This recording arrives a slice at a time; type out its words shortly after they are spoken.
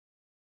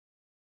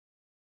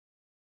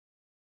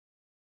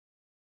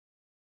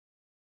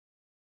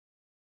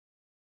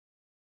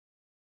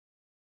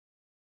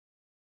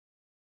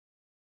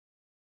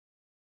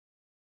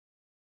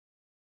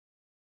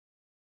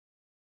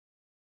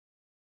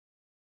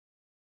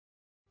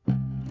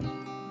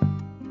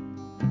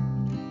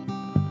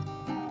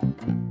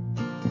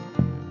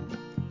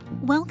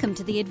Welcome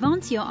to the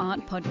Advance Your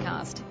Art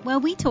podcast, where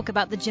we talk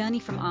about the journey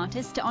from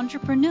artist to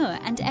entrepreneur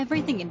and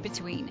everything in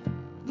between.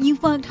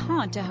 You've worked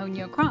hard to hone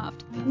your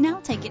craft. Now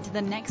take it to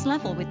the next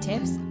level with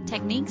tips,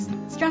 techniques,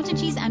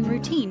 strategies, and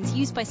routines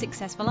used by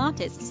successful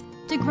artists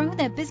to grow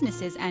their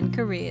businesses and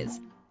careers.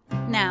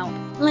 Now,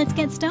 let's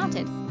get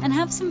started and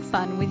have some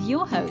fun with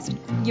your host,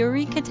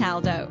 Yuri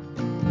Cataldo.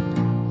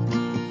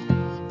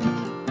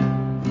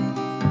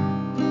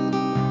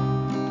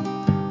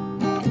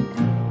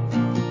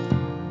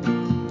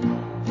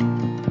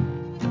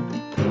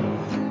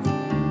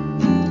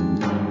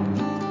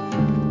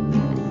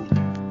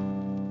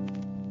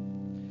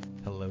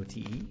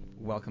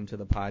 Welcome to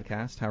the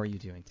podcast. How are you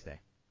doing today?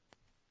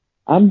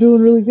 I'm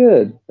doing really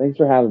good. Thanks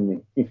for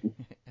having me.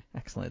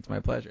 Excellent. It's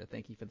my pleasure.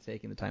 Thank you for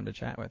taking the time to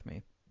chat with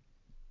me.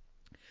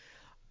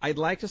 I'd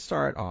like to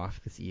start off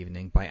this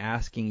evening by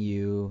asking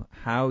you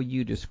how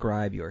you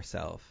describe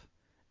yourself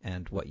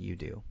and what you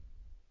do.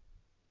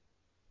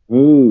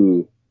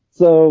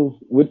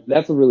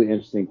 That's a really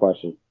interesting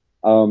question.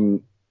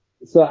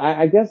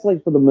 I guess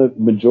like for the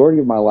majority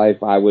of my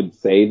life, I would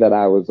say that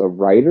I was a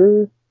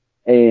writer,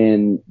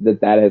 and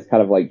that has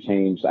kind of like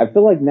changed. I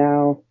feel like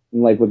now,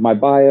 like with my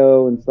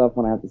bio and stuff,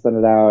 when I have to send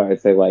it out, I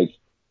say like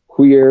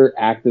queer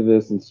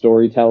activist and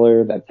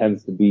storyteller. That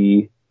tends to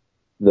be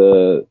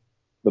the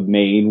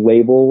main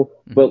label.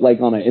 Mm-hmm. But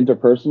like on an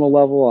interpersonal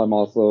level, I'm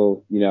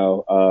also,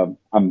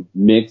 I'm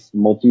mixed,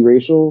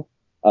 multiracial,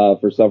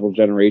 for several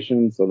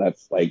generations. So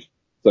that's like,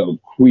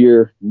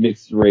 queer,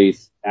 mixed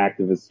race,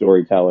 activist,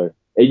 storyteller.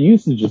 It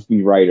used to just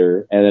be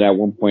writer. And then at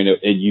one point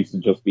it used to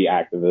just be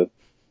activist.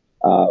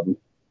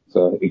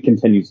 So it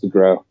continues to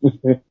grow.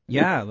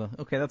 Yeah.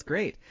 Okay. That's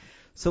great.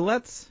 So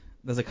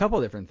there's a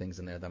couple different things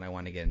in there that I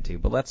want to get into,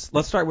 but let's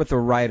start with the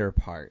writer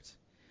part.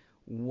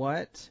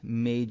 What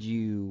made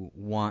you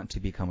want to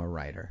become a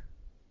writer?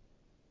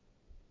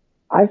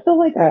 I feel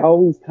like I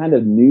always kind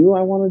of knew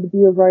I wanted to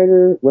be a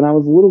writer. When I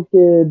was a little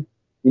kid,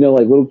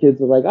 like little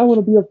kids were like, I want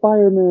to be a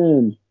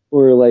fireman,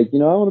 or like, I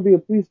want to be a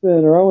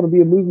policeman, or I want to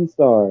be a movie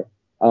star.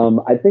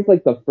 I think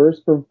like the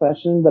first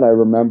profession that I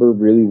remember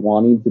really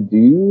wanting to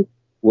do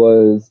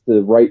was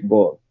to write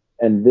books.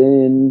 And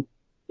then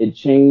it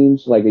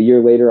changed. Like a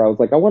year later, I was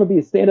like, I want to be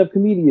a stand-up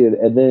comedian.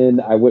 And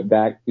then I went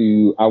back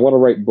to, I want to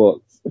write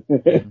books.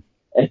 Mm-hmm.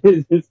 And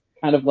it's just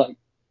kind of like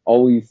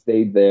always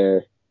stayed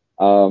there,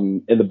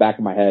 in the back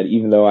of my head,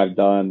 even though I've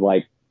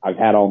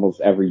had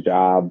almost every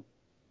job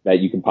that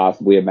you can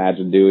possibly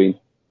imagine doing.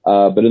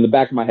 But in the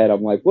back of my head,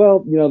 I'm like,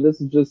 well,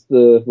 this is just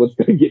what's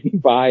going to get me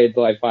by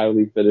until I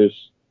finally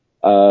finish,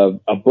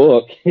 a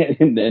book.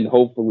 And then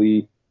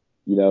hopefully,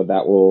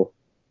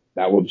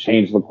 that will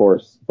change the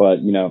course. But,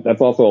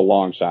 that's also a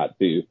long shot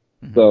too.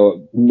 Mm-hmm.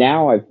 So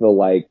now I feel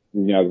like,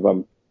 because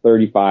I'm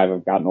 35,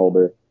 I've gotten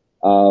older,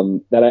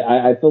 that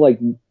I feel like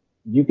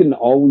you can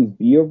always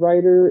be a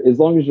writer as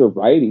long as you're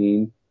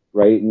writing,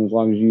 right? And as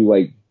long as you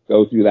like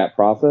go through that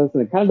process,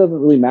 and it kind of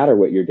doesn't really matter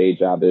what your day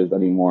job is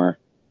anymore.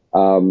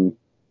 And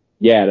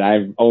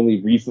I've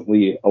only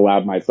recently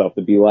allowed myself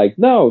to be like,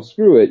 no,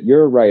 screw it.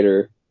 You're a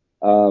writer.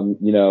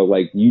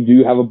 Like you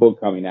do have a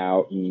book coming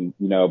out, and,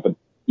 but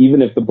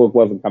even if the book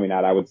wasn't coming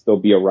out, I would still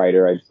be a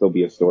writer. I'd still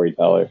be a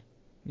storyteller.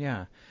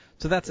 Yeah.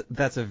 So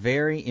that's a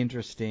very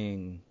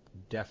interesting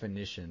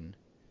definition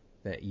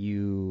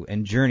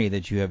and journey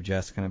that you have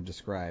just kind of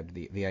described.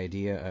 The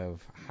idea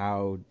of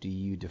how do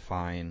you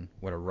define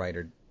what a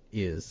writer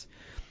is,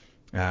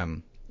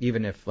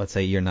 even if, let's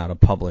say, you're not a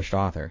published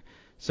author.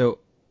 So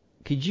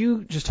could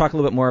you just talk a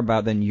little bit more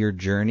about then your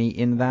journey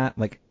in that?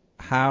 Like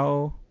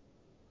how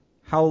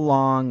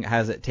long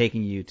has it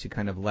taken you to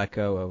kind of let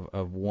go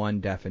of one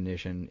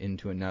definition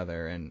into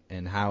another,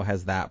 and how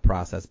has that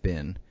process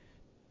been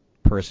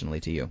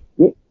personally to you?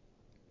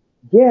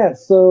 Yeah,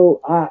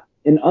 so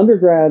in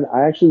undergrad,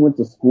 I actually went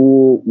to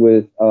school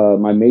with,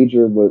 my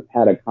major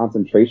had a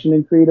concentration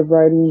in creative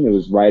writing. It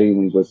was writing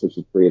linguistics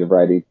with creative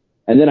writing.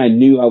 And then I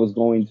knew I was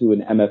going to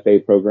an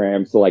MFA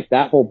program. So like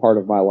that whole part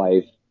of my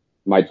life,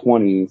 my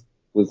 20s,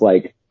 was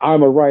like,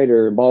 I'm a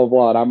writer, blah, blah,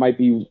 blah. And I might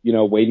be,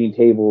 waiting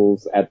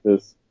tables at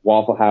this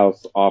Waffle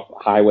House off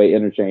Highway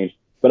Interchange,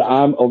 but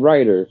I'm a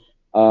writer.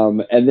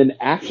 And then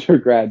after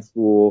grad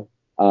school,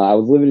 I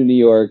was living in New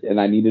York and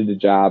I needed a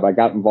job. I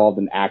got involved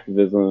in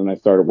activism and I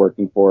started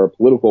working for a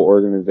political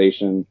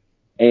organization.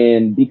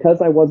 And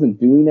because I wasn't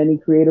doing any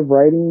creative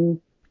writing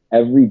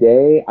every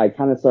day, I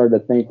kind of started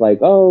to think like,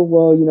 oh,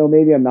 well,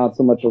 maybe I'm not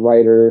so much a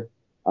writer.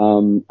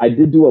 I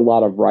did do a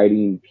lot of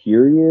writing,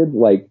 period.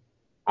 Like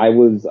I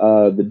was,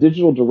 the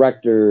digital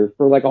director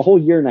for like a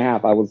whole year and a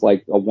half. I was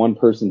like a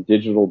one-person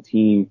digital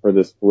team for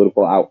this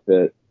political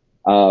outfit,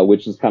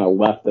 which is kind of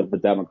left of the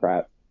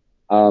Democrats.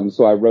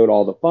 So I wrote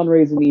all the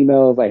fundraising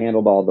emails. I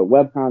handled all the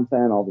web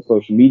content, all the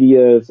social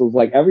media. So it was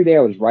like every day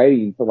I was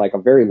writing to like a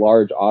very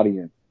large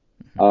audience.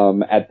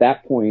 At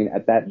that point,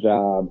 at that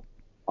job,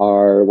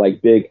 our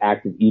like big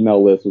active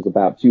email list was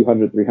about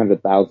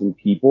 300,000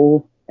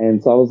 people.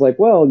 And so I was like,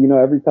 well,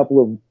 every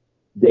couple of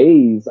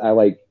days I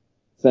like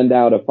send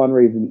out a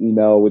fundraising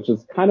email, which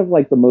is kind of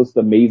like the most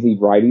amazing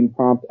writing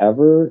prompt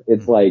ever.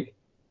 It's like,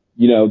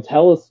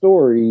 tell a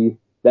story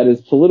that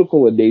is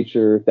political in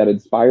nature, that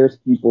inspires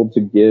people to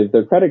give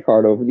their credit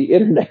card over the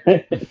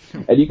internet.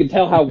 And you can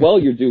tell how well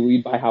you're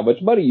doing by how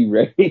much money you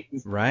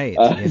raise. Right.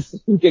 So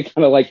you get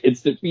kind of like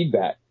instant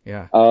feedback.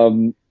 Yeah.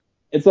 And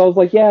so I was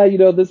like, yeah,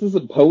 this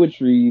isn't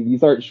poetry.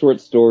 These aren't short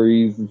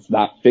stories. It's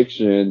not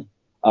fiction.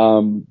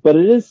 But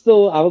it is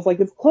still, I was like,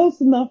 it's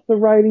close enough to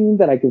writing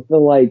that I can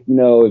feel like,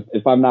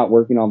 if I'm not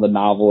working on the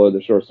novel or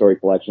the short story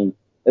collection,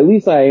 at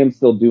least I am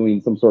still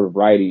doing some sort of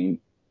writing.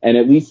 And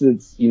at least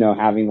it's,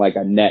 having like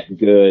a net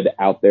good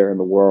out there in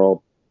the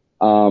world.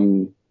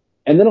 And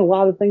then a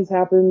lot of things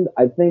happened.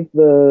 I think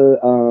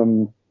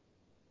to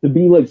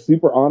be like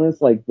super honest,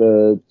 like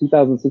the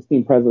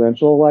 2016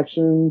 presidential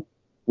election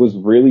was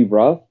really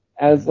rough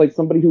as like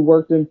somebody who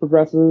worked in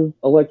progressive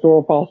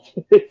electoral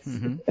politics.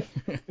 And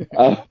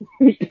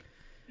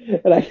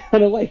I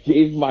kind of like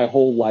gave my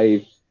whole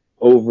life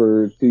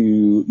over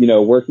to,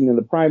 working in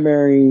the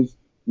primaries.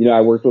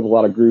 I worked with a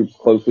lot of groups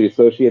closely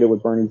associated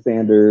with Bernie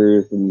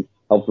Sanders and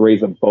helped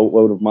raise a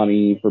boatload of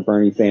money for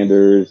Bernie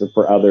Sanders and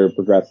for other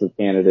progressive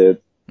candidates.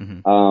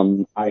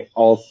 I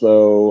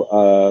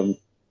also,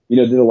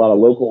 did a lot of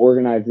local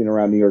organizing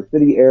around New York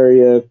City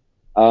area,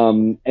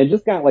 and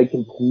just got like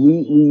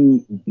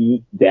completely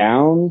beat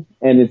down.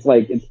 And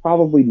it's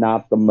probably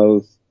not the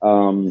most,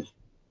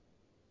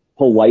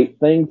 polite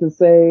thing to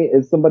say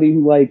as somebody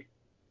who like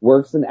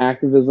works in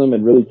activism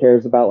and really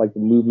cares about like the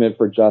movement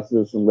for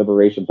justice and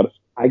liberation. But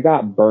I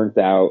got burnt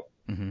out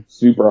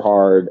super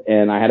hard,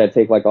 and I had to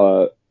take like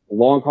a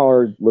long,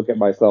 hard look at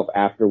myself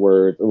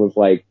afterwards. It was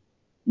like,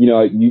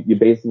 you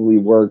basically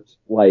worked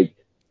like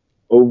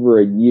over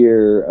a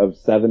year of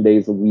 7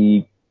 days a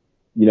week,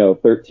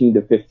 13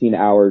 to 15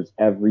 hours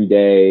every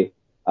day,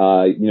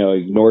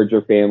 ignored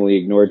your family,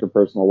 ignored your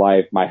personal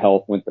life. My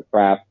health went to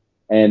crap.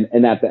 And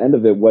at the end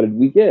of it, what did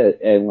we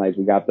get? And like,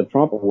 we got the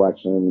Trump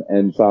election.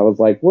 And so I was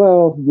like,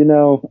 well,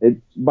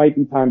 it might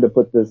be time to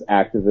put this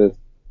activist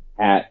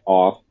hat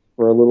off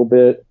for a little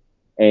bit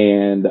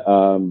and,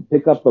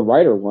 pick up the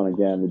writer one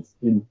again.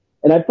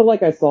 And I feel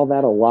like I saw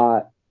that a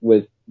lot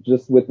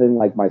within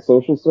like my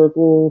social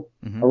circle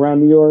around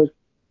New York,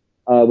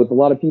 with a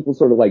lot of people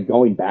sort of like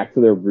going back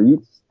to their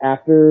roots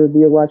after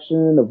the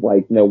election of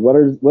like, what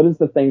is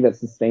the thing that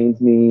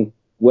sustains me?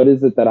 What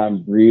is it that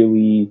I'm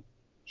really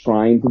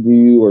trying to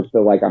do or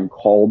feel like I'm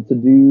called to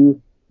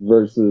do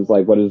versus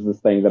like, what is this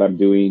thing that I'm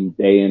doing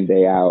day in,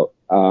 day out?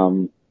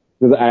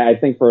 Because I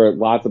think for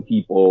lots of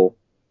people,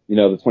 the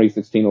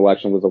 2016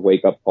 election was a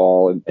wake up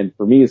call. And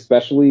for me,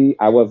 especially,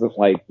 I wasn't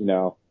like,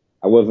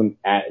 I wasn't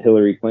at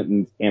Hillary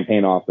Clinton's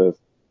campaign office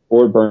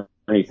or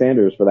Bernie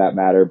Sanders for that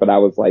matter, but I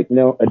was like,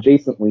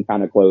 adjacently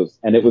kind of close.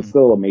 And it was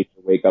still a major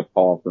wake up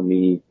call for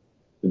me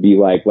to be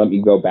like, let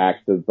me go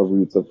back to the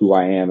roots of who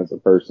I am as a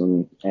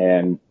person.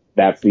 And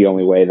that's the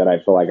only way that I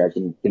feel like I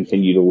can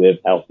continue to live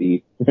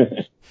healthy.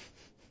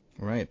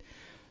 Right.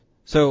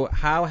 So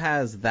how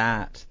has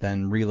that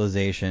then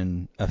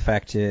realization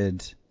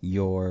affected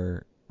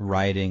your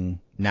writing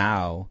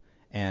now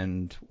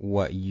and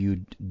what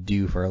you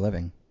do for a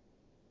living?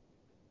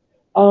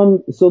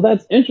 So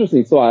that's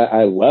interesting. So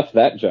I left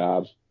that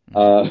job,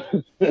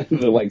 the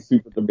like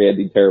super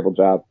demanding, terrible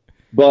job.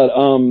 But,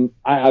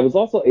 I was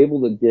also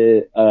able to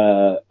get,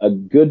 a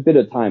good bit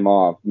of time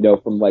off,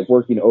 from like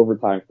working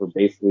overtime for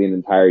basically an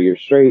entire year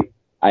straight.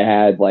 I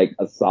had like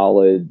a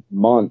solid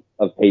month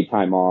of paid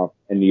time off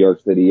in New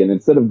York City. And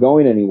instead of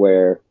going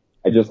anywhere,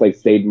 I just like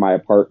stayed in my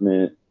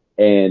apartment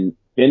and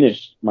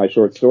finished my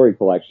short story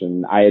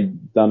collection. I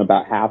had done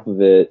about half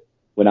of it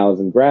when I was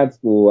in grad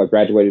school. I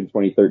graduated in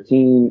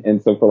 2013.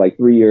 And so for like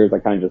 3 years, I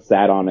kind of just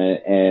sat on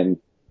it and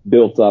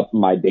built up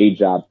my day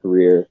job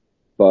career.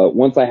 But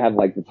once I had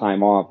like the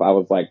time off, I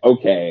was like,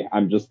 okay,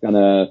 I'm just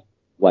gonna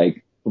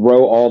like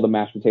throw all the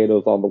mashed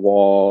potatoes on the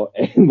wall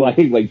and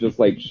like just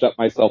like shut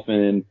myself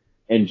in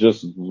and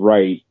just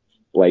write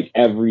like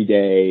every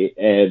day.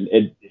 And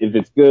if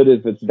it's good,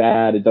 if it's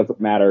bad, it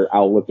doesn't matter.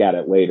 I'll look at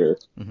it later.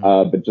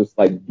 But just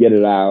like get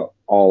it out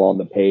all on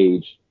the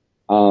page.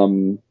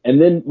 And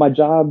then my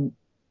job,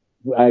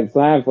 so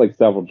I have like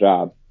several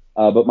jobs,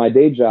 but my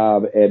day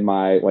job and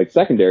my like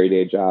secondary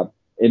day job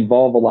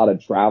involve a lot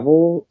of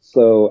travel.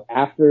 So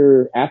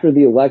after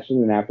the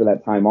election and after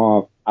that time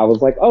off, I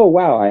was like, oh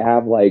wow, I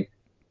have like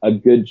a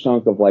good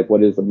chunk of like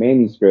what is a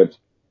manuscript.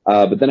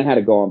 But then I had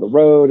to go on the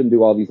road and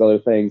do all these other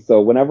things.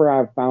 So whenever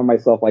I found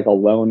myself like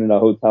alone in a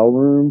hotel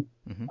room,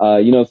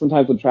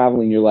 sometimes when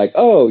traveling, you're like,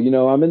 oh,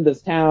 I'm in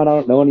this town. I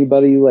don't know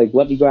anybody. Like,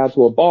 let me go out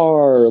to a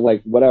bar or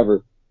like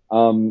whatever.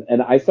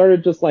 And I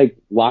started just like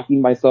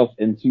locking myself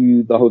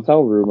into the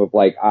hotel room of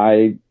like,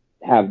 I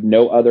have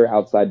no other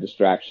outside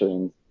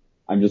distractions.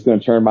 I'm just going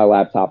to turn my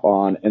laptop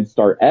on and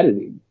start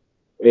editing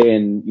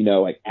and,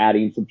 like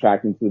adding,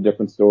 subtracting to the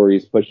different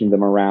stories, pushing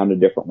them around in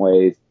different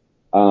ways.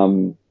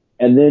 And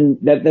then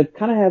that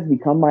kind of has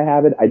become my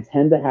habit. I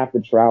tend to have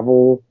to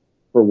travel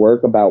for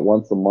work about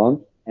once a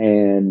month,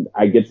 and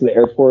I get to the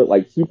airport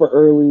like super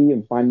early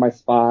and find my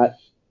spot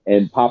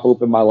and pop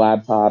open my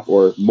laptop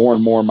or more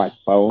and more my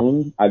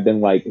phone. I've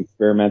been like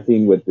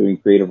experimenting with doing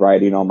creative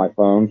writing on my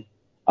phone.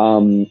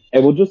 And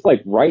we'll just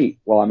like write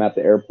while I'm at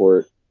the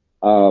airport,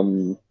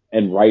 and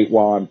write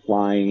while I'm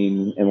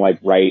flying and like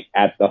write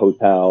at the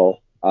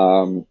hotel.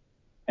 And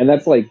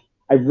that's like,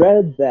 I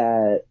read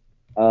that,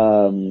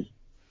 who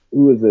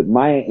was it?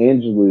 Maya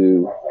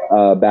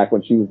Angelou, back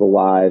when she was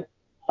alive,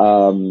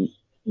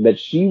 that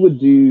she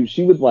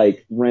would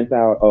like rent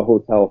out a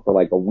hotel for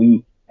like a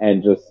week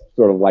and just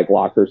sort of like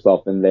lock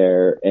herself in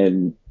there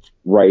and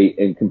write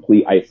in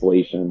complete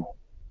isolation.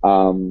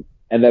 And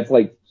that's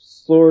like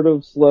sort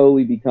of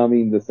slowly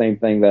becoming the same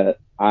thing that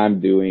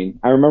I'm doing.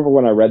 I remember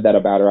when I read that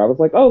about her, I was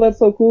like, oh, that's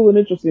so cool and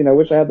interesting. I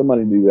wish I had the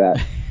money to do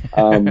that.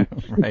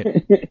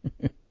 Right.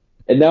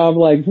 And now I'm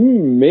like,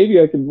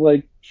 maybe I can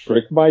like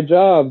trick my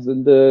jobs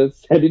into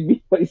sending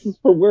me places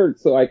for work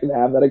so I can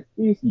have that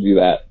excuse to do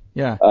that.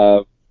 Yeah.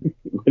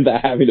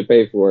 Without having to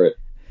pay for it.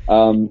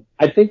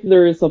 I think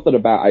there is something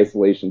about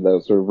isolation though,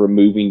 sort of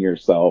removing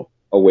yourself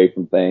away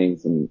from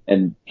things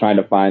and trying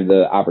to find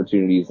the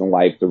opportunities in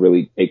life to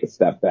really take a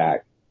step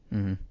back.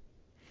 Mm-hmm.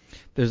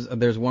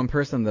 There's one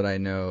person that I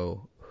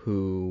know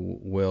who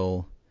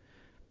will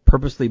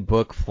purposely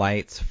book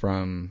flights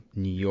from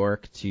New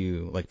York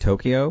to like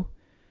Tokyo,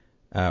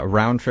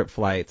 round trip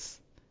flights,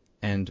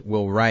 and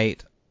will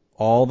write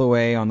all the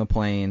way on the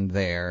plane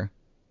there,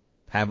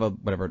 have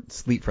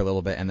sleep for a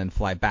little bit, and then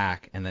fly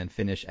back and then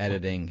finish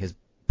editing his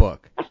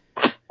book.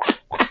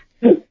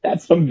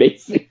 That's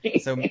amazing.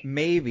 So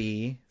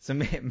maybe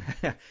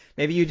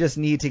you just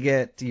need to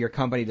get your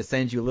company to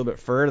send you a little bit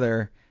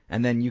further,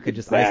 and then you could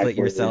just isolate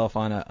yourself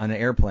on an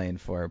airplane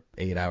for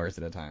 8 hours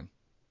at a time.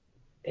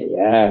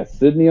 Yeah,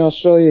 Sydney,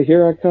 Australia,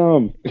 here I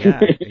come. Yeah,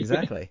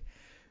 exactly.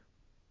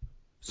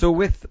 So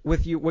with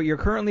what you're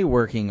currently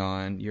working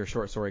on, your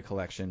short story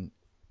collection,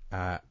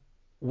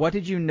 what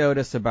did you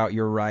notice about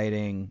your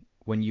writing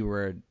when you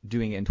were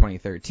doing it in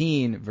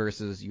 2013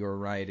 versus your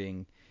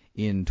writing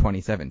in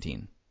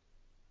 2017?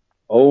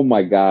 Oh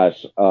my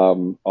gosh, a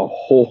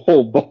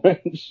whole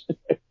bunch.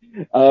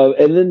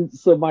 And then,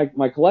 so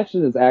my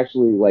collection is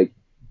actually like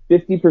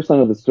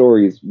 50% of the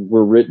stories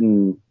were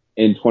written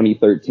in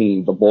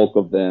 2013, the bulk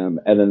of them.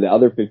 And then the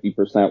other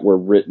 50% were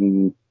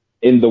written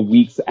in the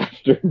weeks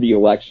after the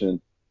election.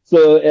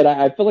 So, and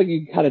I feel like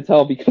you can kind of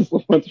tell because the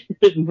ones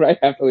written right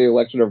after the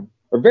election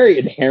are very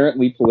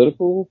inherently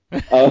political.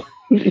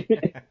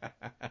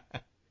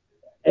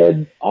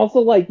 And also,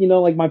 like,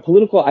 like my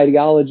political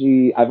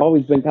ideology, I've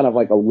always been kind of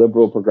like a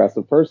liberal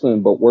progressive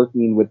person, but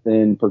working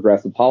within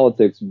progressive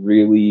politics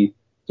really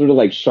sort of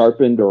like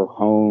sharpened or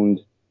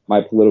honed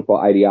my political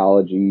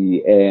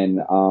ideology and,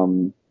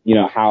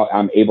 how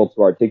I'm able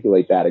to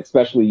articulate that,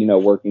 especially,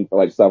 working for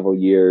like several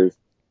years,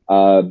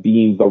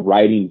 being the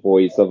writing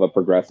voice of a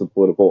progressive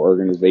political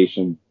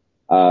organization.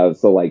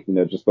 So like,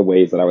 just the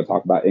ways that I would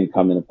talk about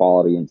income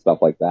inequality and stuff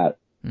like that.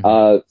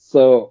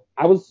 So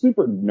I was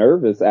super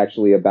nervous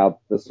actually about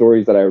the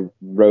stories that I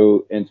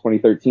wrote in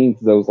 2013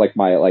 because it was like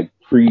my like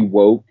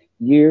pre-woke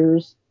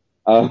years.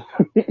 So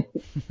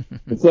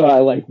I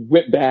like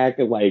went back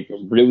and like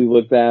really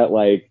looked at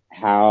like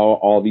how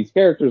all these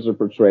characters are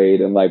portrayed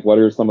and like what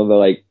are some of the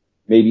like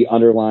maybe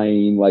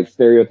underlying like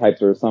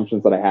stereotypes or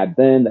assumptions that I had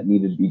then that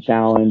needed to be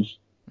challenged.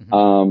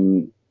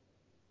 And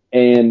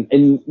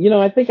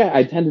I think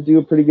I tend to do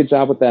a pretty good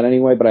job with that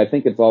anyway, but I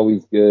think it's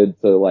always good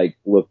to like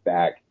look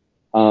back.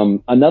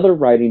 Another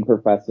writing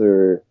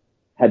professor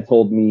had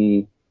told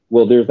me,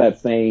 well, there's that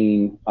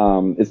saying,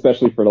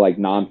 especially for like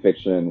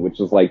nonfiction, which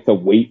is like to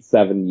wait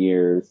 7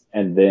 years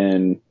and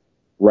then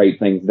write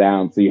things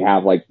down so you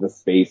have like the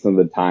space and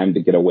the time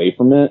to get away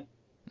from it.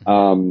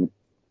 And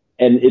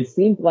it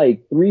seemed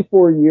like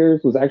 3-4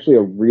 years was actually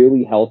a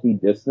really healthy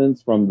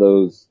distance from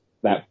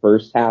that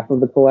first half of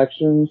the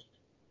collection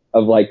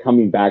of like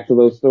coming back to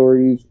those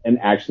stories and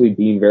actually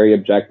being very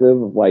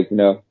objective of like,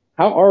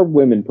 how are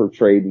women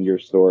portrayed in your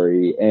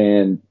story?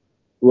 And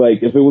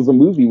like, if it was a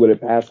movie, would it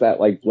pass that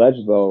like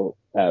Leadville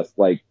test?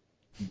 Like,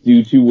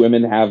 do two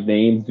women have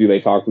names? Do they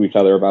talk to each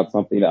other about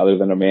something other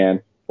than a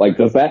man? Like,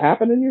 does that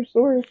happen in your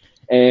story?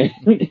 And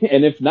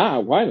if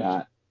not, why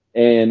not?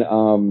 And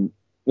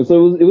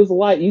so it was a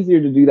lot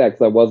easier to do that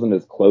because I wasn't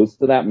as close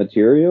to that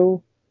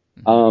material.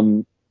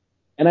 And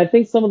I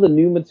think some of the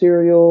new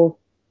material,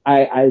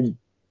 I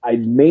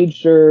made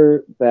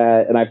sure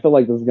that, and I feel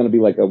like this is going to be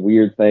like a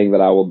weird thing that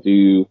I will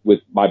do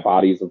with my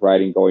bodies of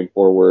writing going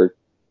forward,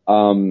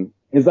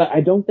 is that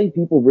I don't think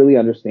people really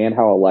understand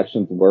how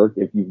elections work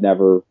if you've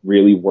never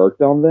really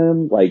worked on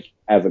them, like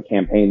as a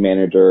campaign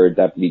manager or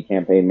deputy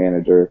campaign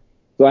manager.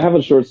 So I have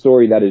a short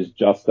story that is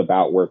just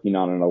about working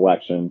on an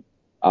election.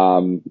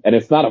 And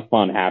it's not a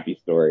fun, happy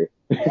story.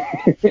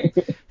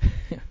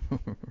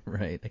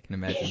 Right, I can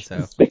imagine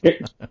so.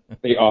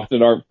 They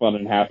often aren't fun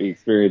and happy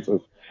experiences.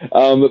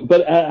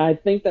 But I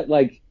think that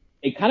like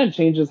it kind of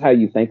changes how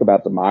you think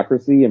about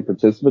democracy and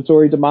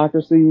participatory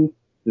democracy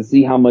to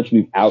see how much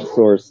we've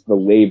outsourced the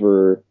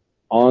labor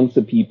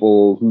onto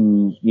people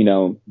who,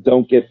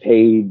 don't get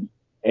paid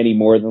any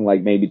more than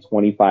like maybe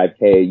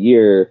 $25K a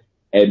year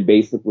and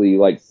basically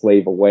like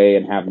slave away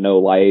and have no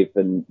life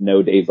and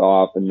no days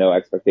off and no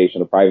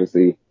expectation of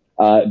privacy.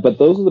 But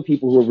those are the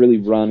people who are really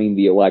running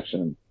the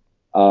election.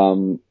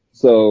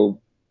 So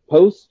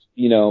post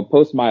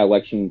my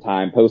election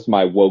time, post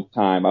my woke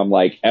time, I'm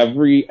like,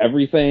 every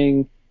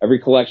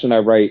collection I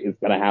write is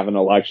going to have an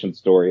election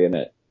story in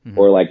it,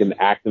 or like an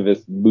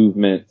activist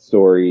movement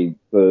story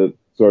to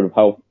sort of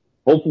help.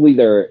 Hopefully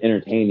they're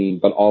entertaining,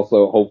 but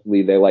also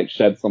hopefully they like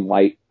shed some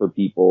light for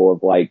people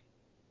of like,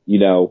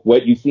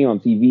 what you see on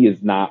TV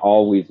is not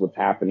always what's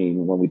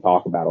happening when we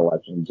talk about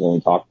elections, when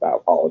we talk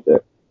about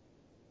politics.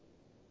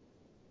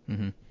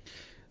 Mm-hmm.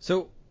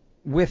 So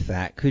with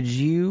that, could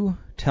you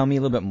tell me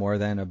a little bit more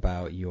then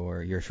about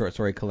your short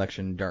story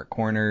collection, Dark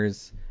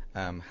Corners,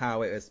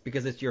 how it was,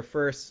 because it's your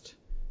first,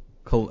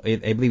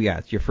 I believe,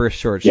 it's your first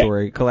short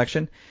story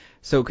collection.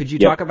 So could you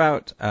talk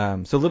about, so a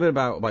little bit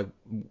about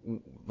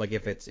like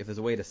if there's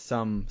a way to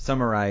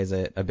summarize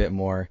it a bit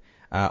more.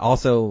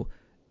 Also,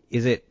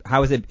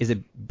 how is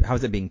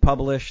it being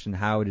published, and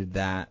how did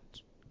that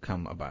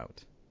come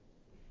about?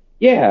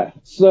 Yeah.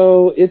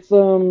 So it's,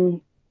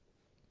 I'm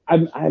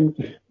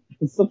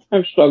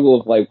sometimes struggle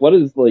with like, what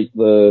is like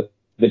the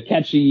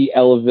catchy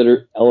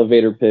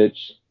elevator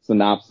pitch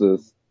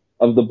synopsis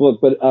of the book,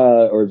 but,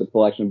 or the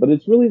collection, but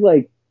it's really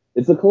like,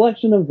 it's a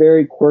collection of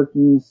very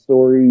quirky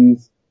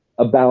stories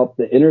about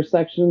the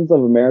intersections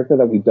of America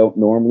that we don't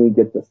normally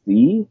get to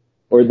see,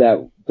 or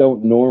that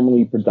don't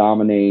normally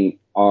predominate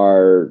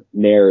our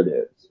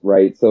narratives,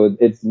 right? So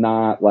it's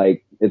not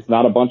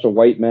a bunch of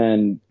white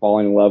men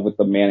falling in love with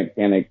the manic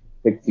panic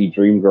pixie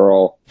dream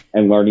girl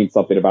and learning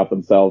something about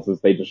themselves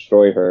as they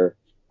destroy her.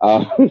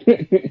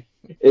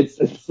 It's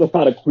a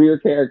lot of queer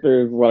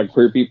characters, a lot of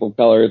queer people of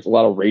color. It's a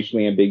lot of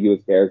racially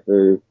ambiguous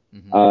characters.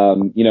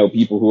 Mm-hmm.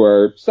 People who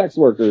are sex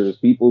workers,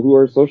 people who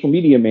are social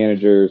media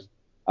managers.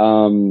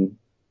 And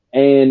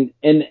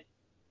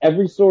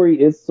every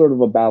story is sort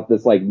of about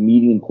this like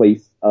meeting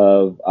place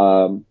of,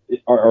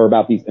 or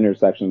about these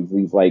intersections,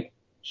 these like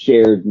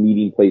shared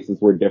meeting places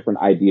where different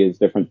ideas,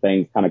 different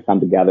things kind of come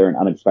together in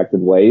unexpected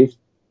ways.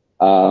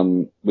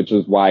 Which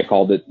is why I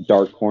called it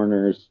Dark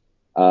Corners.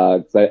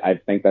 Cause I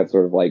think that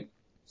sort of like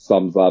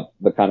sums up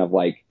the kind of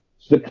like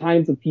the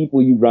kinds of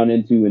people you run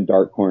into in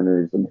dark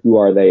corners and who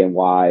are they and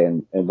why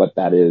and what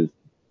that is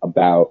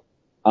about.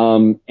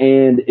 And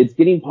it's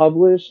getting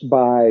published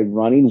by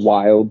Running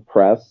Wild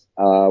Press,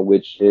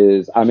 which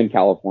is, I'm in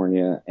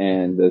California,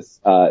 and this,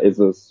 is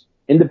this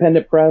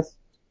independent press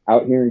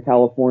out here in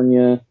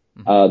California.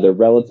 They're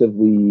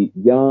relatively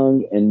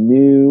young and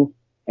new,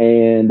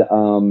 and,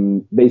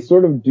 they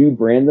sort of do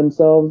brand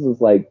themselves as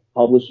like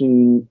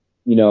publishing,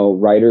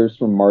 writers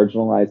from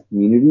marginalized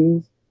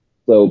communities.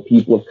 So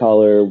people of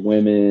color,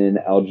 women,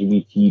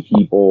 LGBT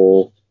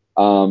people,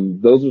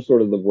 those are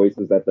sort of the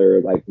voices that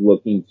they're like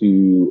looking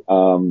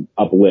to,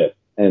 uplift.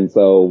 And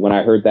so when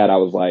I heard that, I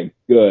was like,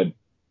 good,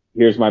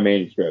 here's my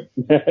manuscript.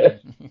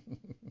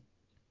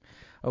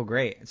 Oh,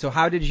 great. So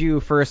how did you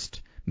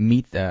first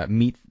meet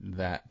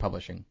that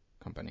publishing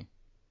company?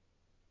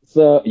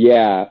 So,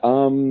 yeah.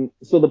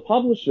 So the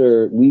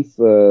publisher,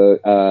 Lisa,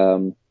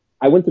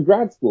 I went to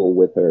grad school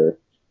with her.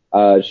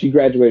 She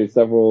graduated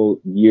several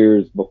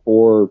years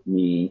before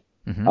me.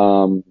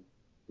 Mm-hmm.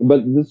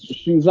 But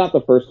she was not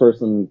the first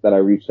person that I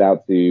reached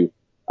out to.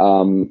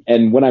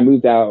 And when I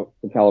moved out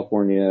to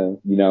California,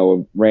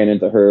 ran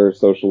into her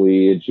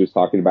socially, and she was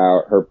talking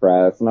about her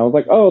press, and I was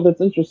like, oh,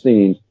 that's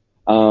interesting.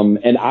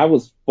 And I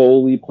was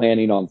fully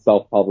planning on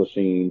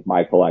self-publishing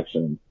my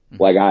collection.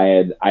 Mm-hmm. Like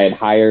I had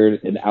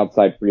hired an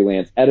outside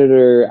freelance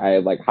editor. I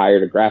had like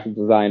hired a graphic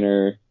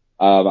designer.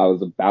 I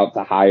was about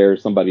to hire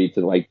somebody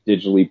to like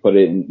digitally put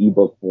it in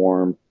ebook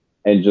form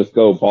and just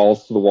go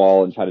balls to the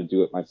wall and try to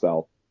do it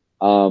myself.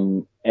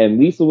 And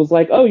Lisa was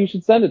like, oh, you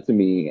should send it to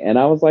me. And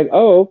I was like,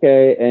 oh,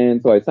 okay.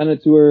 And so I sent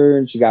it to her,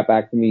 and she got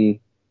back to me,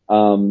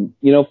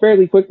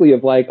 fairly quickly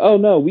of like, oh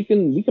no, we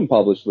can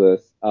publish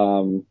this.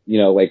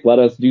 Like let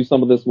us do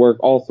some of this work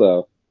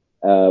also,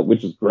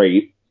 which is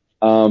great.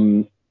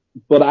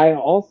 But I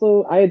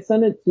had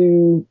sent it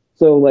to,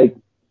 so like,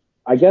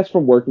 I guess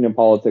from working in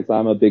politics,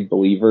 I'm a big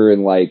believer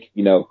in like,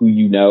 who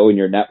in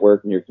your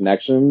network and your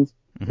connections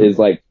mm-hmm. is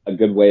like a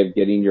good way of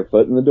getting your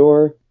foot in the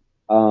door.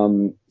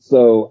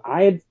 So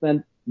I had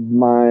sent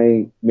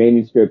my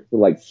manuscript to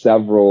like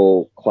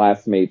several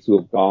classmates who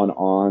have gone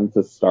on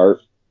to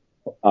start,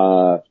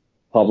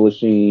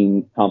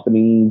 publishing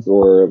companies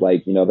or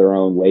like, their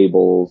own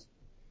labels,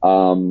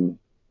 to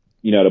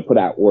put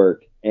out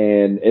work.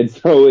 And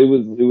so it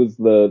was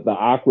the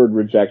awkward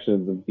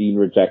rejections of being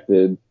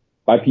rejected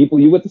by people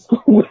you went to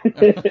school with.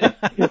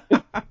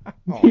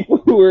 People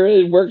who were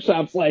in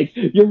workshops like,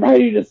 your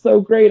writing is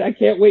so great, I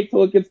can't wait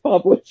till it gets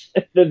published.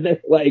 And then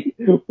they're like,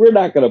 we're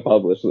not going to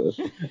publish this.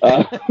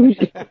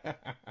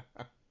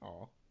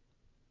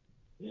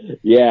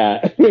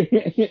 Yeah.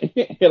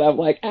 And I'm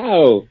like,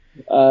 ow,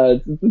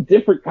 it's a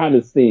different kind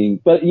of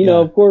sting. But,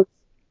 of course,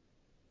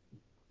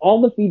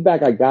 all the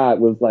feedback I got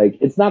was like,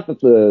 it's not that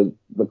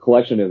the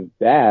collection is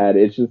bad.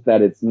 It's just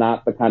that it's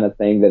not the kind of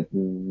thing that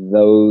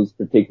those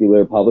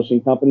particular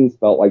publishing companies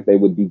felt like they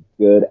would be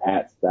good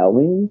at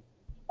selling,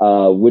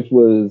 which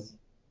was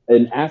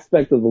an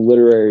aspect of the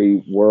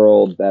literary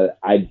world that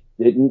I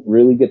didn't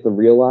really get to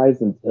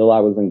realize until I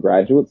was in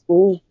graduate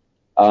school,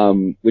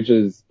 which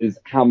is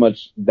how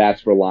much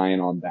that's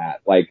reliant on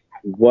that. Like,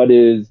 what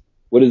is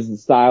the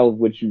style of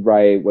which you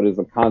write? What is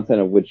the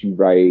content of which you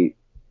write?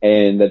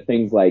 And that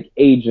things like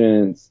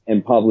agents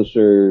and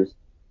publishers,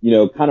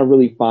 kind of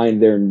really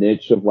find their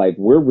niche of like,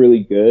 we're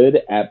really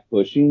good at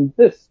pushing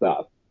this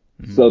stuff.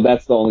 Mm-hmm. So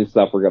that's the only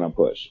stuff we're going to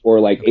push. Or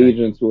like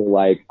agents who are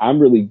like, I'm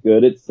really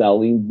good at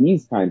selling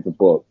these kinds of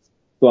books.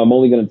 So I'm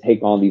only going to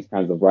take on these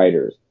kinds of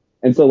writers.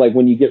 And so like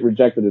when you get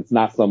rejected, it's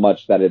not so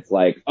much that it's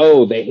like,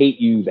 oh, they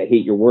hate you, they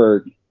hate your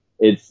work.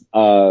 It's,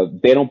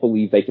 they don't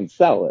believe they can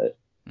sell it.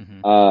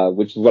 Mm-hmm.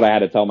 Which is what I had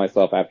to tell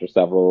myself after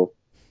several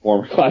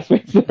former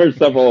classmates or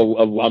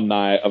several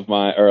alumni of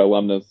or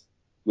alumnus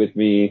with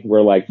me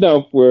were like,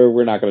 no,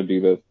 we're not going to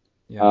do this.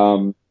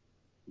 Yeah.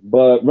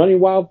 But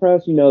Running Wild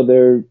Press,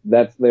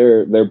 that's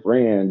their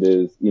brand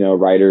is,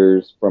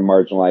 writers from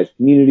marginalized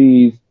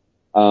communities,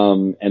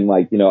 and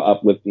like,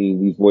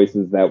 uplifting these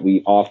voices that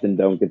we often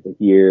don't get to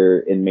hear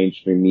in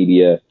mainstream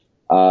media.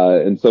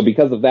 And so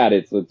because of that,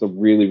 it's a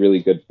really, really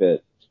good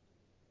fit.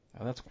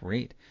 Oh, that's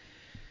great.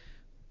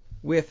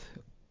 With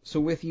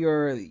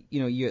your,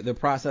 the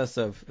process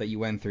that you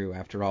went through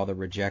after all the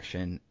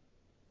rejection,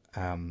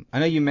 I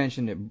know you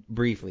mentioned it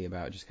briefly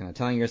about just kind of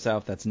telling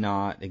yourself that's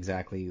not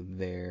exactly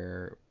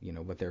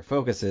what their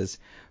focus is,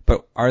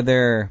 but were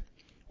there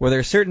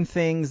certain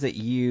things that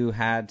you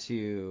had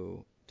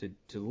to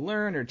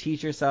learn or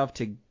teach yourself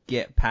to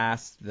get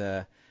past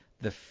the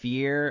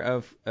fear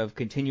of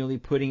continually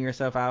putting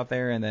yourself out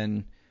there and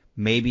then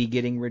maybe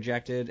getting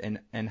rejected,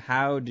 and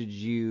how did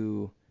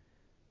you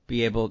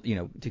be able,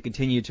 to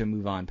continue to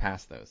move on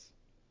past those?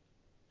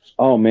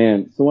 Oh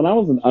man. So when I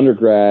was an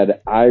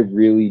undergrad, I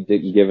really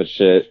didn't give a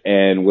shit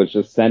and was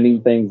just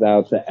sending things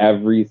out to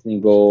every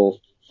single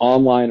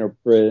online or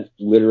print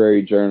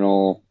literary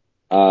journal,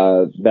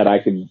 that I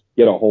could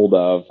get a hold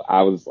of.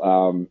 I was,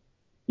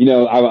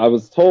 I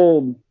was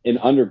told in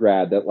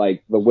undergrad that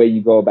like the way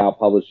you go about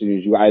publishing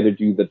is you either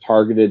do the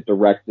targeted,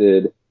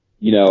 directed,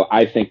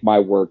 I think my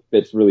work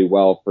fits really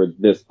well for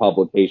this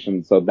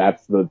publication, so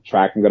that's the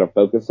track I'm going to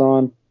focus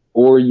on.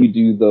 Or you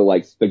do the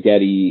like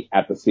spaghetti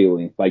at the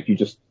ceiling. Like you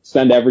just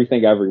send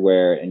everything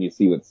everywhere and you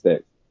see what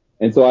sticks.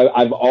 And so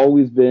I've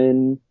always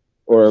been,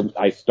 or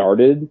I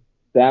started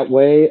that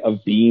way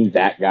of being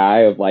that guy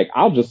of like,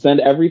 I'll just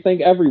send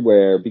everything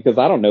everywhere because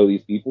I don't know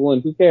these people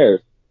and who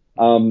cares.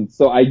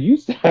 So I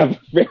used to have a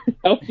very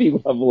healthy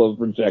level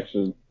of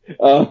rejection.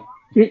 And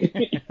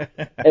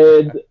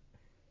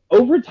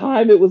over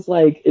time, it was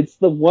like, it's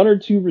the one or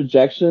two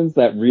rejections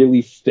that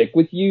really stick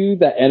with you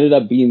that ended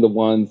up being the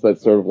ones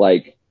that sort of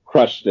like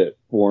crushed it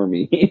for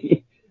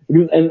me.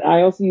 And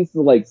I also used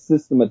to like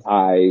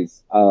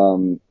systematize,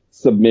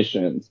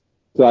 submissions.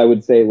 So I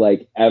would say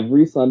like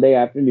every Sunday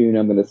afternoon,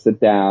 I'm going to sit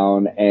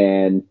down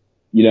and,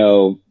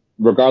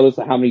 regardless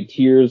of how many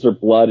tears or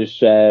blood is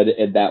shed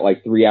in that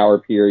like 3-hour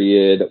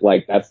period,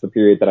 like that's the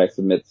period that I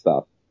submit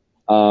stuff.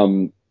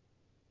 And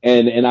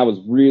I was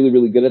really,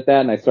 really good at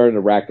that. And I started to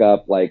rack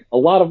up like a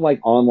lot of like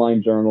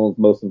online journals,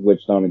 most of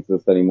which don't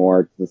exist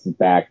anymore. This is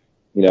back,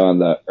 in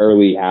the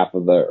early half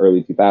of the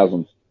early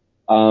 2000s.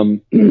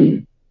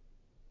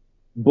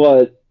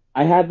 But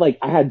I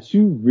had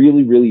two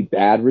really, really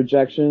bad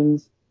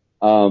rejections.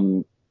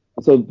 So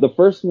the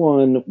first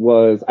one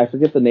was, I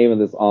forget the name of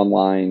this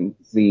online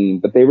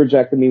zine, but they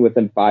rejected me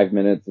within 5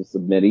 minutes of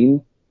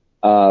submitting.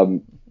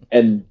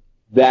 And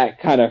that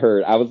kind of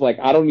hurt. I was like,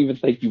 I don't even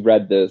think you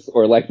read this,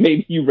 or like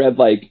maybe you read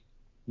like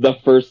the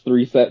first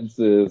 3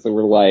 sentences and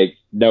were like,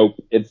 nope,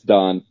 it's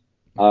done.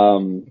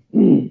 And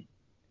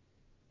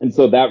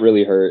so that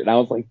really hurt. And I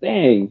was like,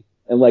 dang.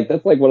 And like,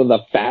 that's like one of the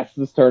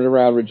fastest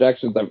turnaround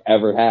rejections I've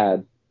ever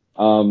had.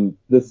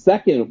 The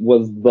second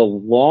was the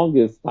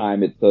longest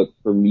time it took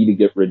for me to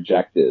get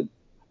rejected,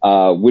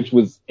 which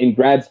was in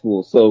grad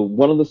school. So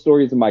one of the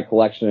stories in my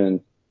collection,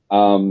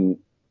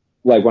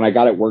 like when I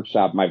got at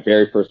workshop, my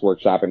very first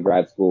workshop in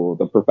grad school,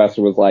 the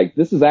professor was like,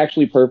 this is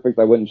actually perfect.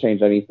 I wouldn't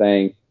change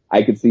anything.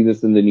 I could see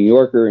this in the New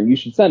Yorker and you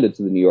should send it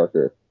to the New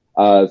Yorker.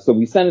 So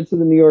we sent it to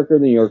the New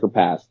Yorker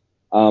passed.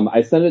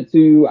 I sent it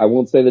to, I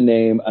won't say the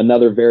name,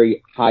 another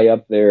very high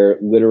up there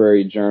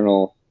literary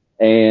journal,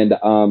 and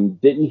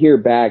didn't hear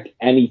back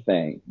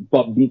anything.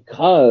 But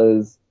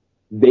because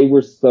they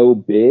were so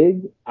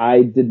big,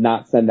 I did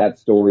not send that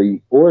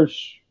story or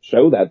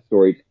show that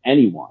story to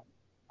anyone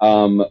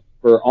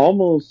for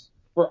almost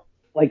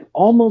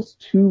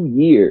 2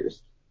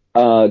 years.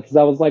 Because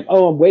I was like,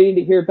 oh, I'm waiting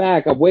to hear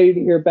back.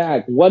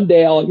 One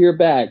day I'll hear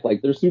back.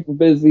 Like, they're super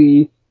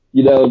busy.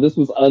 This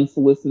was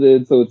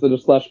unsolicited, so it's in a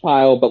slush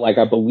pile, but like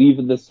I believe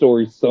in this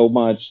story so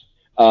much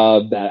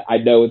that I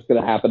know it's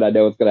gonna happen.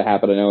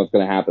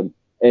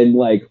 And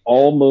like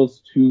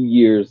almost 2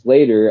 years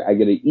later, I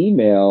get an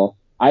email.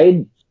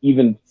 I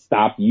even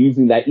stopped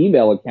using that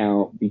email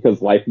account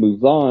because life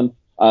moves on,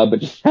 but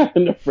just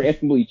happened to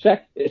randomly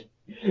check it.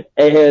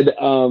 And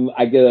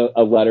I get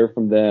a letter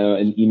from them,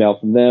 an email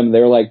from them.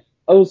 They're like,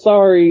 oh,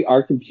 sorry,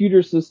 our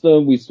computer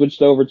system, we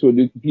switched over to a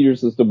new computer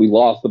system, we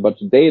lost a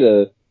bunch of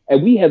data,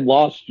 and we had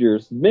lost your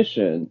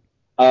submission,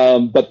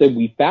 but then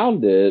we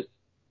found it,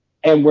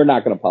 and we're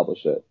not going to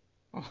publish it.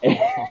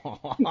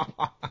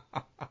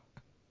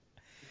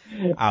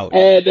 Ouch.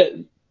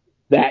 And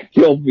that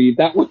killed me.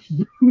 That was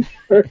really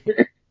hurt.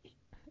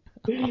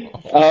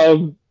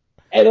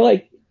 And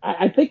like,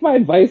 I think my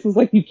advice is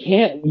like, you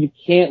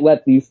can't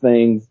let these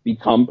things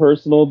become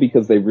personal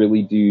because they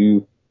really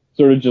do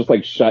sort of just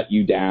like shut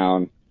you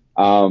down.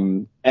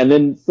 And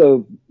then,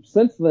 so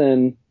since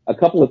then, a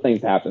couple of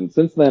things happened.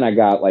 Since then, I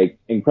got like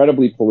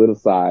incredibly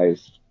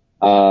politicized,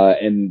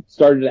 and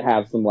started to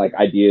have some like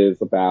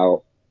ideas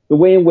about the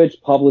way in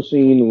which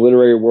publishing the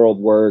literary world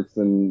works.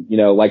 And, you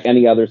know, like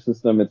any other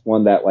system, it's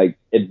one that like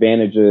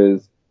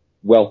advantages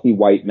wealthy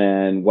white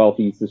men,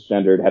 wealthy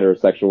cisgendered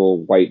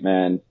heterosexual white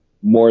men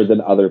more than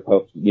other,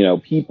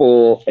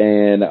 people.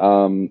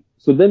 And,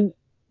 so then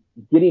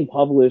getting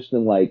published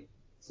in like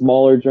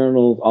smaller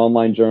journals,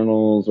 online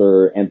journals,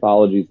 or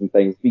anthologies and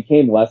things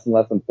became less and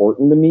less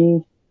important to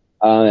me.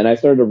 And I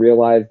started to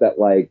realize that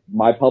like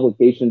my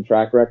publication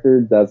track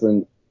record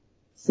doesn't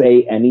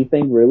say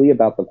anything really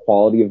about the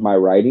quality of my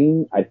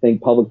writing. I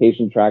think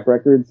publication track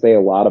records say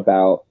a lot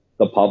about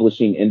the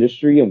publishing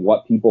industry and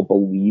what people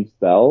believe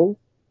sells.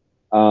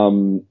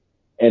 And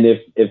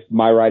if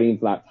my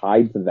writing's not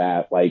tied to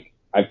that, like,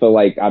 I feel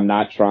like I'm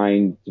not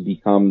trying to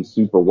become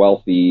super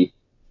wealthy.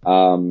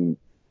 I'm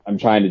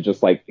trying to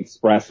just like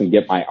express and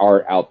get my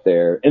art out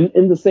there. And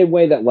in the same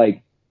way that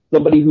like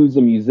somebody who's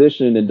a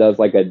musician and does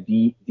like a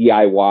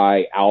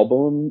DIY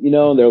album, you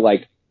know, they're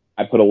like,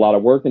 I put a lot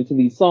of work into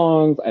these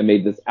songs. I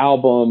made this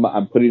album.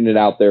 I'm putting it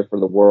out there for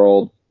the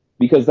world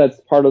because that's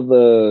part of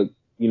the,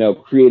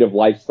 creative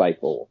life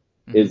cycle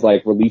is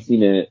like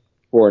releasing it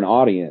for an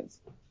audience.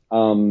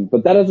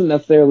 But that doesn't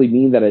necessarily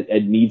mean that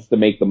it needs to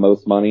make the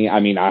most money.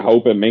 I mean, I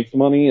hope it makes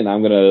money and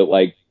I'm going to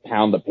like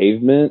pound the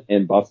pavement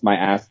and bust my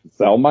ass to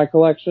sell my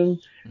collection.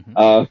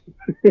 And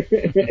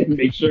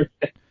make sure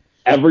that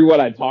everyone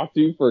I talk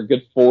to for a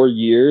good 4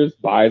 years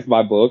buys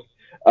my book.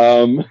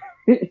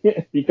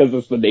 Because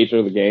it's the nature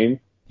of the game,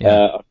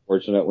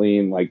 unfortunately,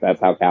 and like that's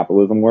how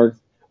capitalism works.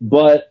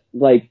 But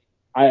like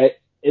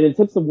it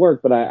took some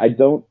work, but I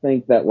don't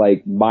think that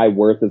like my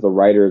worth as a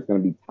writer is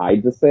going to be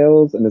tied to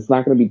sales, and it's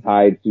not going to be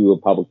tied to a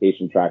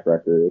publication track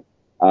record.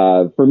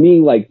 For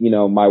me, like,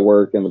 my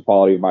work and the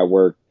quality of my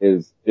work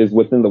is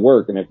within the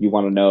work, and if you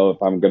want to know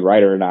if I'm a good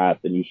writer or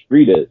not, then you should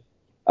read it.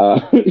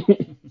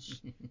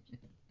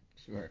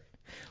 Sure.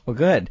 Well,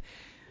 good.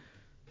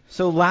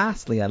 So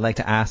lastly, I'd like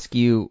to ask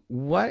you,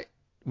 what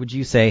would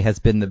you say has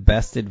been the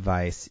best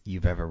advice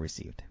you've ever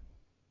received?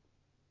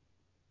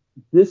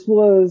 This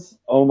was,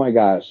 oh my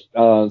gosh.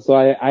 So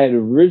I had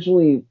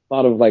originally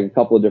thought of like a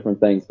couple of different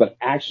things, but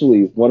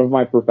actually one of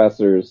my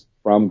professors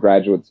from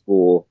graduate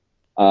school,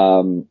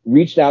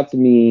 reached out to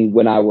me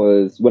when I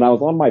was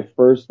on my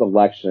first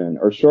election,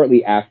 or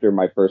shortly after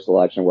my first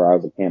election where I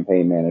was a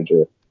campaign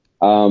manager.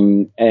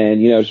 And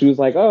she was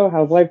like, oh,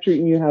 how's life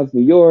treating you? How's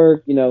New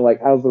York? Like,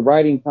 how's the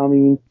writing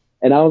coming?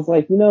 And I was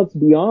like, to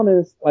be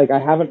honest, like, I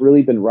haven't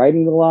really been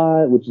writing a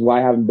lot, which is why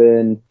I haven't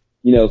been,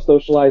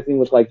 socializing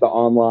with like the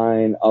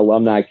online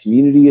alumni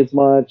community as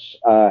much.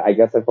 I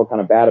guess I feel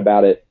kind of bad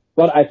about it,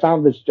 but I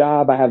found this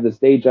job. I have this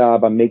day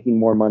job. I'm making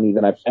more money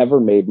than I've ever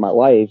made in my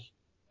life.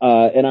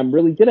 And I'm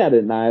really good at it.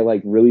 And I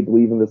like really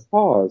believe in this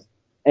cause.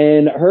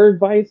 And her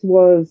advice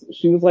was,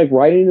 she was like,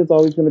 writing is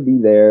always going to be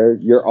there.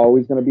 You're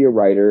always going to be a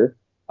writer.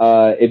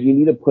 If you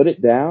need to put it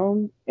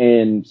down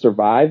and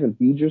survive and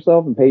feed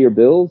yourself and pay your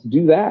bills,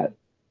 do that.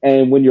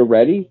 And when you're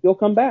ready, you'll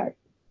come back.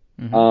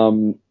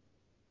 Mm-hmm.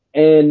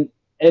 And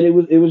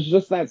it was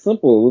just that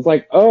simple. It was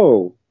like,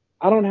 oh,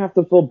 I don't have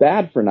to feel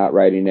bad for not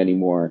writing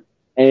anymore.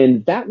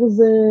 And that was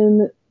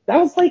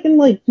like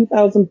in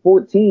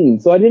 2014.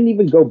 So I didn't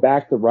even go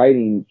back to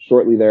writing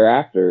shortly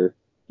thereafter.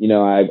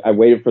 I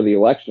waited for the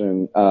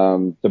election,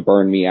 to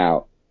burn me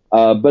out.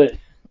 But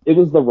it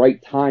was the right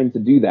time to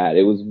do that.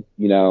 It was,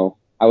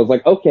 I was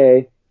like,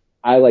 okay,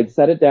 I like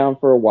set it down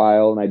for a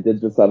while and I did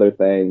this other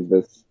thing,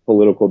 this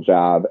political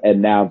job,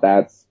 and now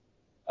that's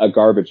a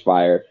garbage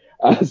fire.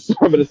 So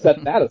I'm going to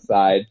set that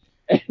aside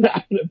and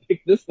I'm going to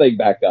pick this thing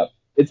back up.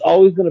 It's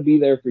always going to be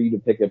there for you to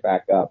pick it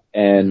back up.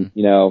 And,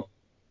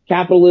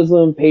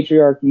 capitalism,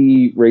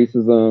 patriarchy,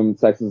 racism,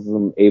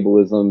 sexism,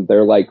 ableism,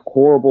 they're like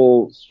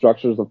horrible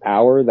structures of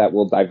power that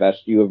will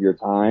divest you of your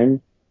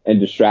time and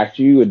distract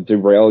you and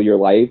derail your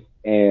life.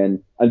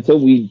 And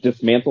until we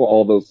dismantle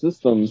all those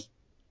systems,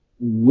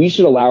 we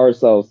should allow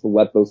ourselves to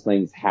let those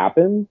things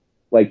happen,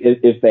 like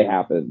if they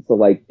happen. So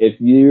like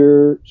if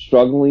you're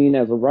struggling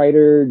as a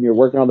writer and you're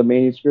working on the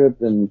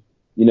manuscript and,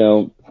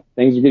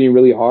 things are getting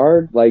really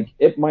hard, like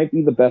it might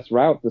be the best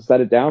route to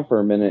set it down for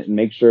a minute and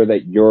make sure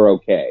that you're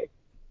okay.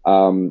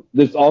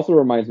 This also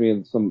reminds me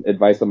of some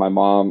advice that my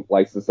mom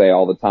likes to say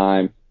all the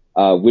time,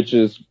 which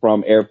is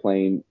from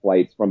airplane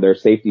flights, from their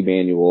safety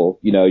manual.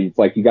 It's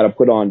like you got to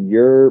put on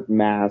your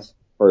mask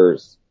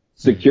first,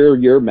 secure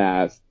your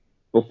mask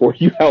before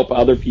you help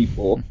other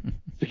people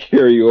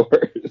secure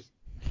yours.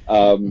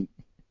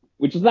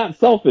 which is not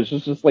selfish.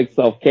 It's just like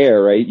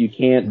self-care, right? You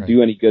can't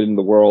do any good in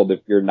the world if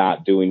you're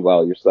not doing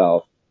well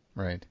yourself.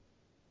 Right.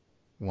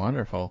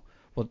 Wonderful.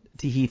 Well,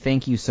 Teehee,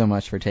 thank you so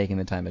much for taking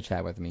the time to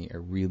chat with me. I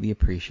really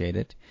appreciate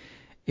it.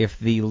 If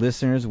the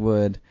listeners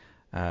would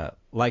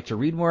like to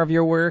read more of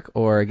your work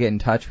or get in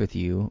touch with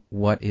you,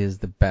 what is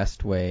the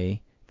best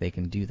way they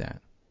can do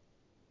that?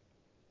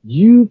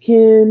 You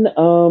can,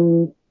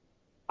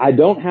 I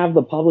don't have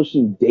the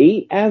publishing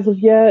date as of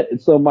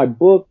yet, so my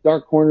book,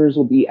 Dark Corners,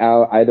 will be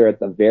out either at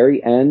the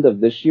very end of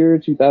this year,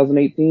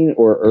 2018,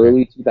 or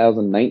early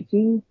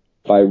 2019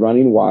 by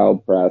Running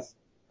Wild Press.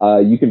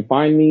 You can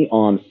find me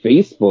on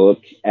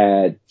Facebook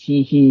at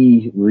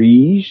Teehee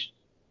Rige,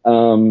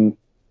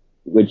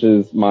 which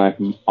is my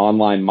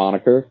online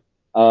moniker.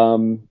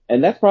 And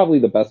that's probably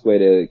the best way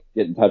to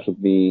get in touch with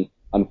me,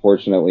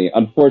 unfortunately.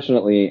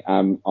 Unfortunately,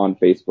 I'm on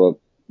Facebook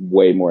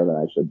way more than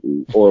I should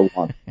be or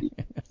want to be.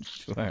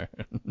 Sure.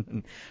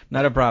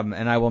 Not a problem.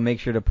 And I will make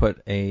sure to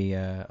put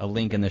a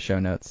link in the show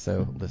notes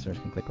so listeners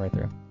can click right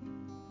through.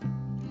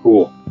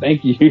 Cool.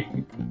 Thank you.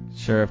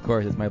 Sure, of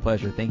course. It's my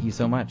pleasure. Thank you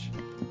so much.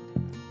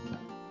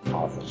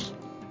 Awesome.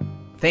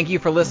 Thank you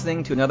for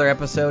listening to another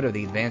episode of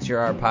the Advance Your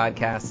Art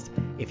podcast.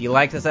 If you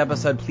like this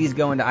episode, please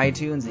go into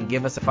iTunes and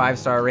give us a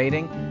 5-star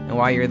rating. And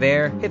while you're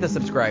there, hit the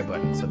subscribe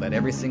button so that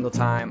every single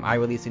time I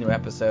release a new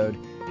episode,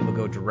 it will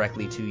go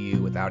directly to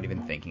you without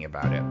even thinking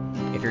about it.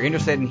 If you're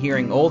interested in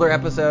hearing older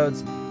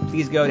episodes,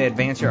 please go to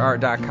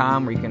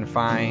advanceyourart.com where you can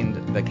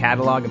find the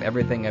catalog of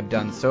everything I've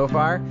done so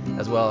far,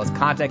 as well as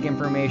contact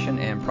information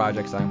and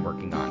projects I'm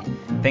working on.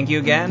 Thank you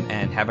again,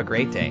 and have a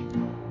great day.